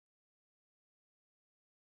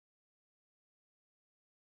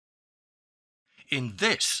In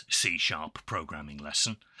this C# programming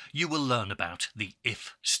lesson, you will learn about the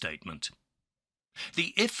if statement.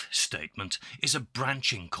 The if statement is a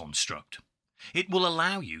branching construct. It will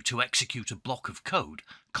allow you to execute a block of code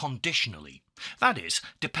conditionally, that is,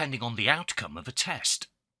 depending on the outcome of a test.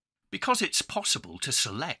 Because it's possible to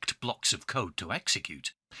select blocks of code to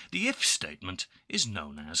execute, the if statement is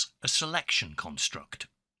known as a selection construct.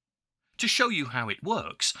 To show you how it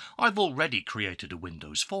works, I've already created a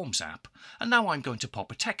Windows Forms app, and now I'm going to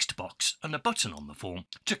pop a text box and a button on the form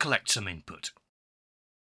to collect some input.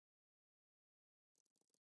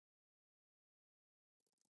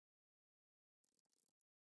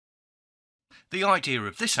 The idea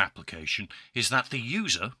of this application is that the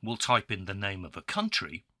user will type in the name of a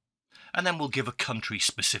country, and then will give a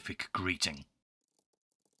country-specific greeting.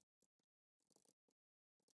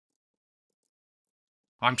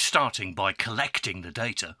 I'm starting by collecting the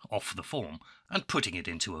data off the form and putting it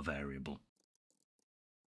into a variable.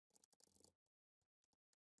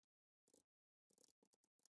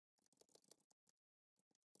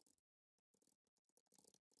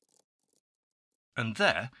 And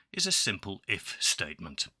there is a simple if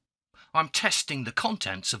statement. I'm testing the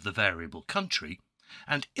contents of the variable country,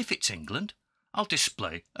 and if it's England, I'll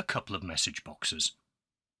display a couple of message boxes.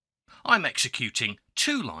 I'm executing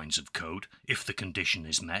 2 lines of code if the condition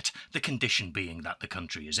is met, the condition being that the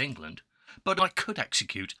country is England, but I could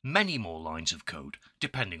execute many more lines of code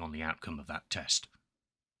depending on the outcome of that test.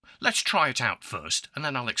 Let's try it out first, and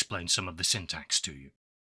then I'll explain some of the syntax to you.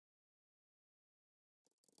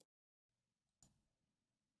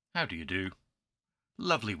 How do you do?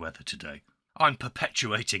 Lovely weather today. I'm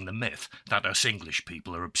perpetuating the myth that us English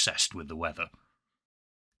people are obsessed with the weather.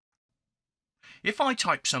 If I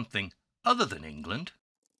type something other than England,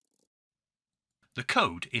 the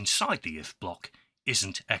code inside the if block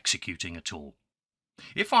isn't executing at all.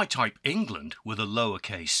 If I type England with a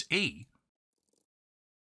lowercase e,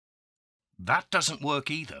 that doesn't work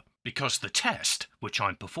either, because the test which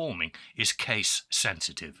I'm performing is case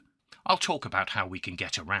sensitive. I'll talk about how we can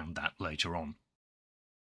get around that later on.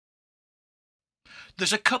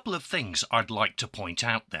 There's a couple of things I'd like to point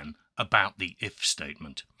out then about the if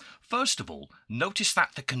statement. First of all, notice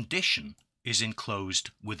that the condition is enclosed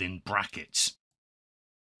within brackets.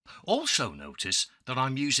 Also notice that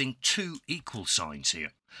I'm using 2 equal signs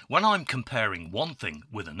here. When I'm comparing one thing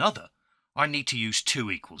with another, I need to use 2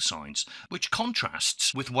 equal signs, which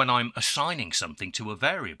contrasts with when I'm assigning something to a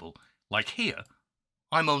variable. Like here,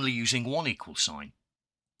 I'm only using 1 equal sign.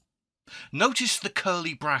 Notice the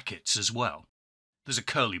curly brackets as well. There's a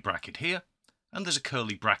curly bracket here, and there's a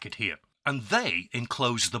curly bracket here, and they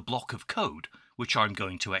enclose the block of code which I'm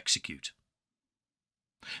going to execute.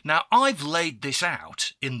 Now, I've laid this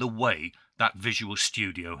out in the way that Visual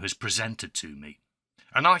Studio has presented to me,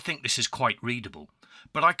 and I think this is quite readable,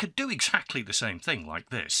 but I could do exactly the same thing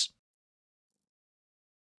like this.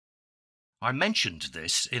 I mentioned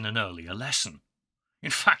this in an earlier lesson.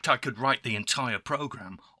 In fact, I could write the entire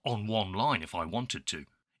program on 1 line if I wanted to.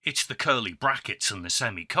 It's the curly brackets and the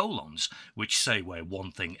semicolons which say where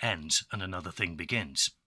one thing ends and another thing begins.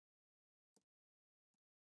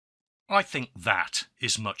 I think that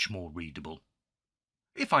is much more readable.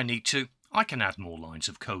 If I need to, I can add more lines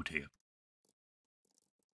of code here.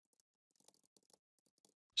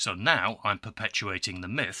 So now I'm perpetuating the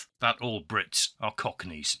myth that all Brits are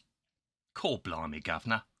Cockneys. Cor blimey,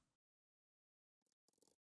 Guv'nor.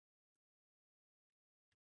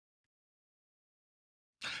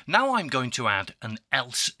 Now I'm going to add an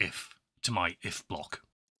else if to my if block.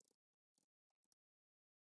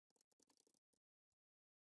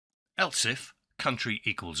 Else if country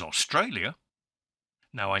equals Australia.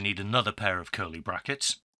 Now I need another pair of curly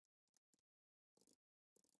brackets.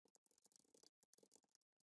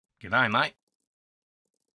 G'day, mate.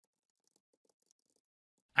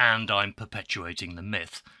 And I'm perpetuating the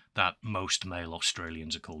myth that most male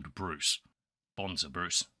Australians are called Bruce. Bonza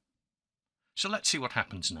Bruce. So let's see what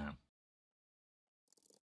happens now.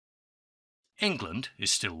 England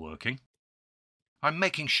is still working. I'm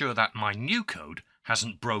making sure that my new code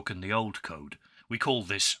hasn't broken the old code. We call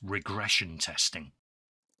this regression testing.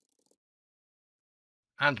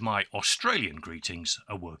 And my Australian greetings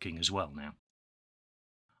are working as well now.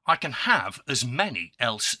 I can have as many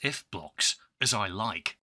else if blocks as I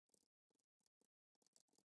like.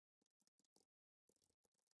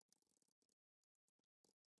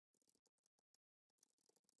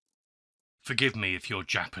 Forgive me if you're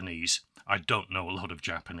Japanese. I don't know a lot of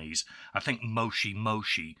Japanese. I think moshi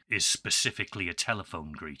moshi is specifically a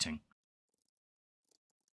telephone greeting.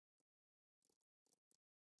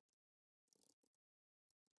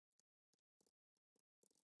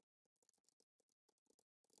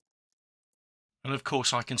 And of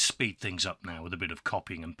course I can speed things up now with a bit of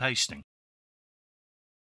copying and pasting.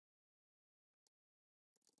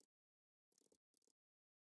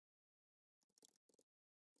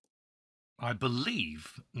 I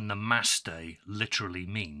believe namaste literally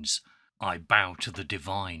means I bow to the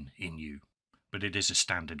divine in you, but it is a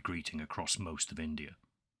standard greeting across most of India.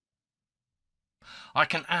 I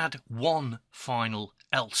can add one final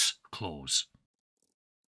else clause.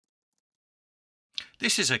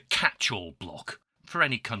 This is a catch-all block for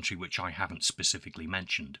any country which I haven't specifically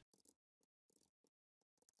mentioned.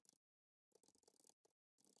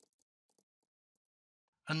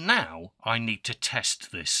 And now I need to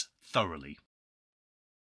test this thoroughly.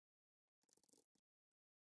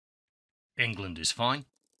 England is fine.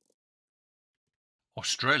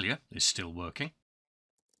 Australia is still working.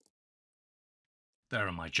 There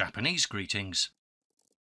are my Japanese greetings.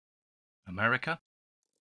 America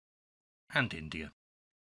and India.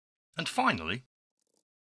 And finally,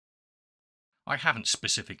 I haven't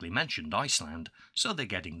specifically mentioned Iceland, so they're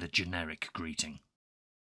getting the generic greeting.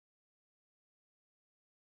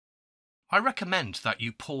 I recommend that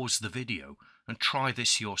you pause the video and try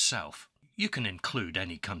this yourself. You can include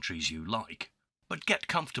any countries you like, but get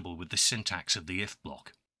comfortable with the syntax of the if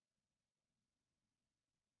block.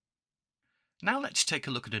 Now let's take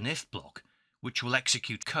a look at an if block, which will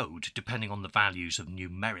execute code depending on the values of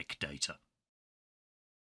numeric data.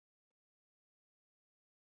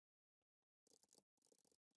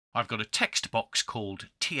 I've got a text box called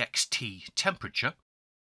txt temperature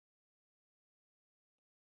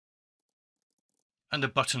and a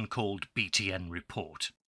button called btn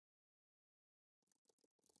report,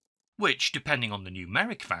 which, depending on the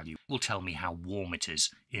numeric value, will tell me how warm it is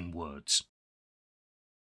in words.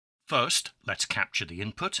 First, let's capture the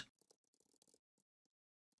input.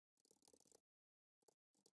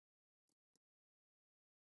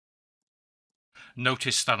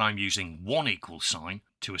 Notice that I'm using one equal sign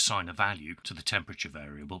to assign a value to the temperature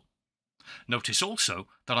variable. Notice also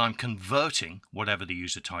that I'm converting whatever the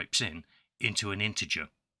user types in into an integer.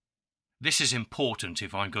 This is important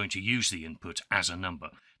if I'm going to use the input as a number.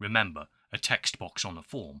 Remember, a text box on a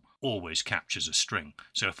form always captures a string,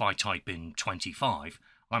 so if I type in 25,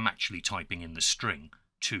 I'm actually typing in the string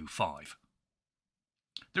 25.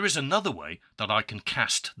 There is another way that I can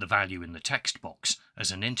cast the value in the text box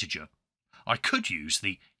as an integer. I could use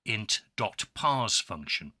the int.parse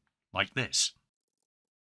function, like this.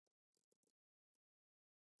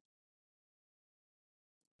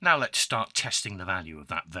 Now let's start testing the value of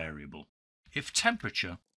that variable. If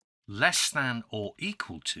temperature less than or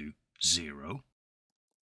equal to 0,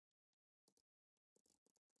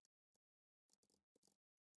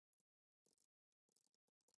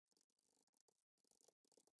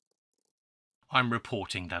 I'm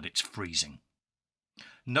reporting that it's freezing.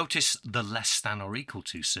 Notice the less than or equal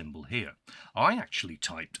to symbol here. I actually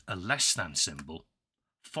typed a less than symbol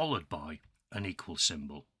followed by an equal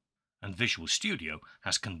symbol, and Visual Studio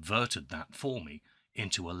has converted that for me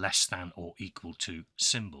into a less than or equal to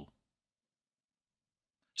symbol.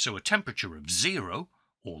 So a temperature of 0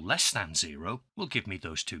 or less than 0 will give me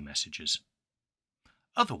those two messages.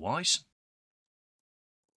 Otherwise,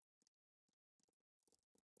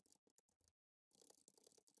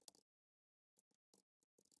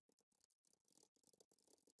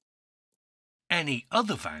 any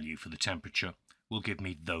other value for the temperature will give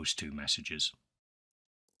me those two messages.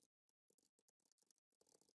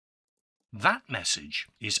 That message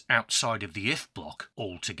is outside of the if block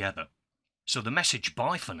altogether, so the message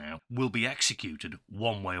bye for now will be executed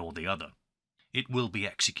one way or the other. It will be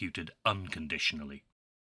executed unconditionally.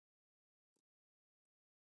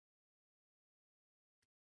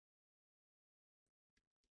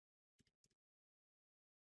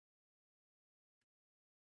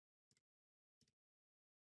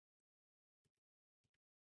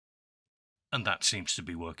 And that seems to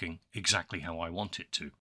be working exactly how I want it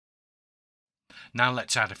to. Now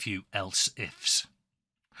let's add a few else-ifs.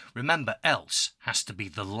 Remember, else has to be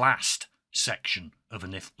the last section of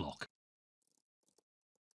an if block.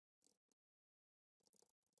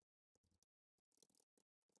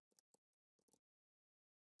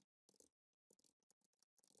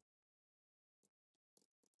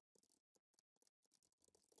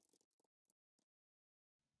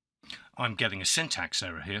 I'm getting a syntax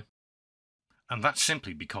error here, and that's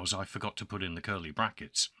simply because I forgot to put in the curly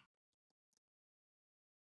brackets.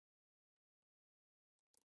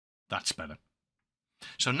 That's better.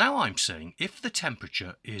 So now I'm saying if the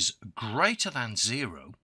temperature is greater than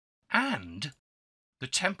 0 and the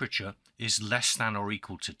temperature is less than or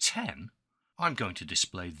equal to 10, I'm going to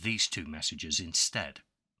display these two messages instead.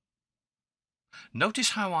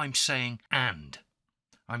 Notice how I'm saying and.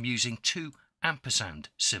 I'm using two ampersand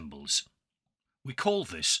symbols. We call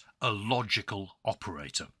this a logical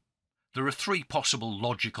operator. There are three possible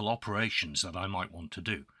logical operations that I might want to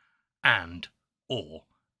do: and, or,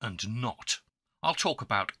 and not. I'll talk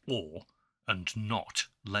about or and not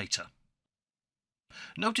later.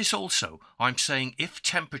 Notice also I'm saying if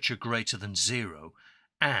temperature greater than 0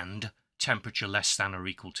 and temperature less than or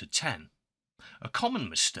equal to 10. A common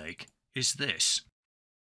mistake is this: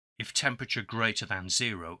 if temperature greater than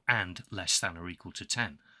 0 and less than or equal to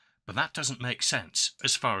 10. But that doesn't make sense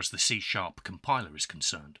as far as the C# compiler is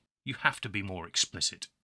concerned. You have to be more explicit.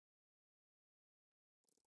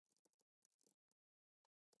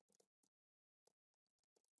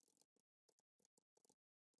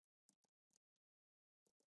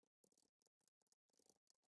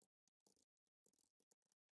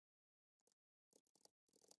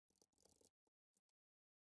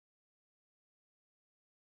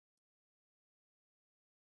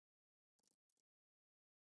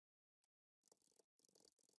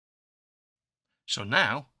 So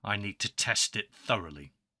now I need to test it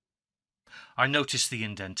thoroughly. I notice the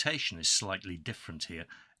indentation is slightly different here.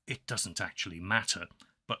 It doesn't actually matter,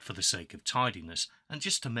 but for the sake of tidiness and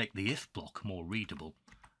just to make the if block more readable,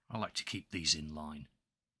 I like to keep these in line.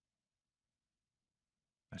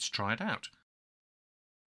 Let's try it out.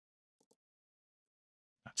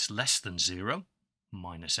 That's less than 0,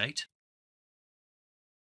 -8.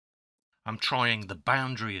 I'm trying the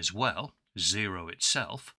boundary as well, 0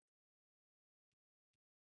 itself.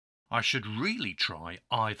 I should really try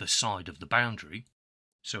either side of the boundary,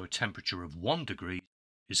 so a temperature of 1 degree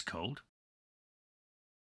is cold,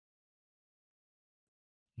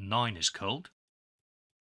 9 is cold,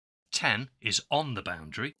 10 is on the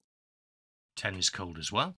boundary, 10 is cold as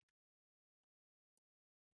well,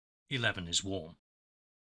 11 is warm.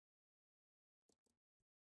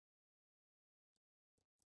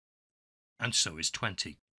 And so is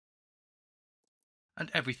 20. And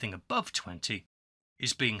everything above 20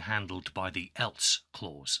 is being handled by the else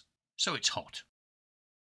clause, so it's hot.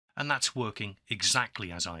 And that's working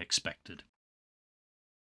exactly as I expected.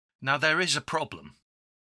 Now there is a problem.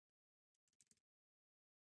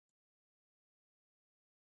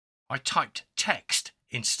 I typed text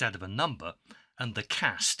instead of a number, and the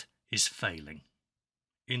cast is failing.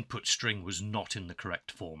 Input string was not in the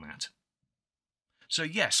correct format. So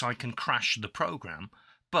yes, I can crash the program,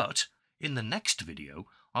 but in the next video,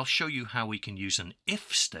 I'll show you how we can use an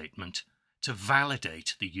if statement to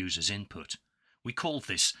validate the user's input. We call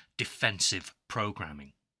this defensive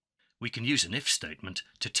programming. We can use an if statement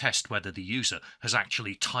to test whether the user has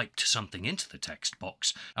actually typed something into the text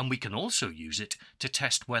box, and we can also use it to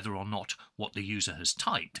test whether or not what the user has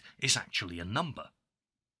typed is actually a number.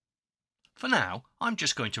 For now, I'm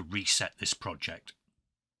just going to reset this project.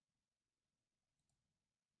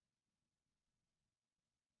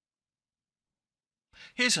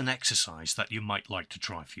 Here's an exercise that you might like to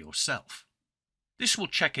try for yourself. This will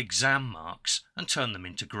check exam marks and turn them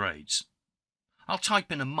into grades. I'll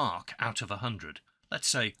type in a mark out of 100, let's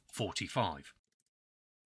say 45.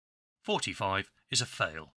 45 is a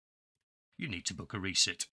fail. You need to book a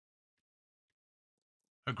resit.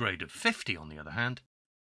 A grade of 50, on the other hand,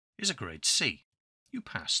 is a grade C. You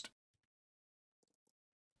passed.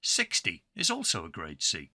 60 is also a grade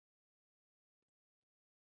C.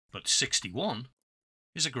 But 61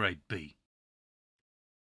 is a grade B.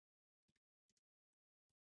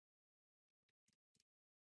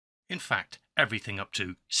 In fact, everything up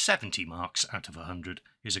to 70 marks out of 100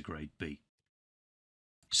 is a grade B.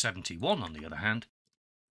 71, on the other hand,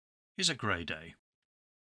 is a grade A.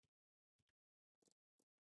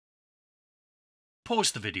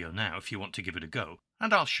 Pause the video now if you want to give it a go,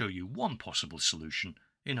 and I'll show you one possible solution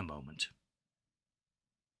in a moment.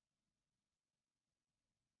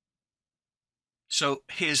 So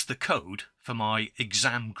here's the code for my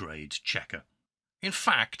exam grade checker. In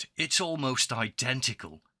fact, it's almost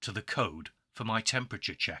identical to the code for my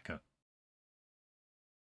temperature checker.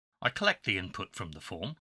 I collect the input from the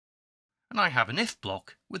form, and I have an if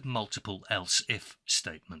block with multiple else-if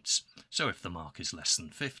statements. So if the mark is less than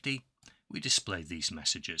 50, we display these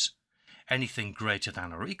messages. Anything greater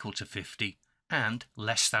than or equal to 50 and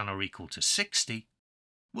less than or equal to 60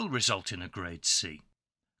 will result in a grade C.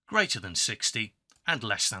 Greater than 60 and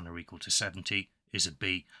less than or equal to 70 is a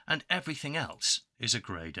B, and everything else is a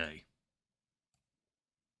grade A.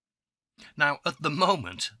 Now, at the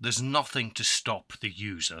moment, there's nothing to stop the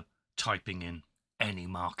user typing in any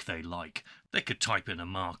mark they like. They could type in a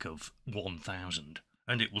mark of 1000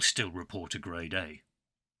 and it will still report a grade A.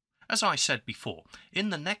 As I said before,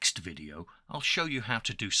 in the next video I'll show you how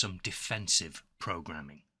to do some defensive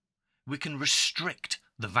programming. We can restrict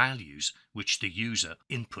the values which the user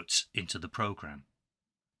inputs into the program.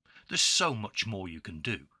 There's so much more you can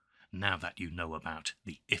do now that you know about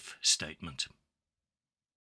the if statement.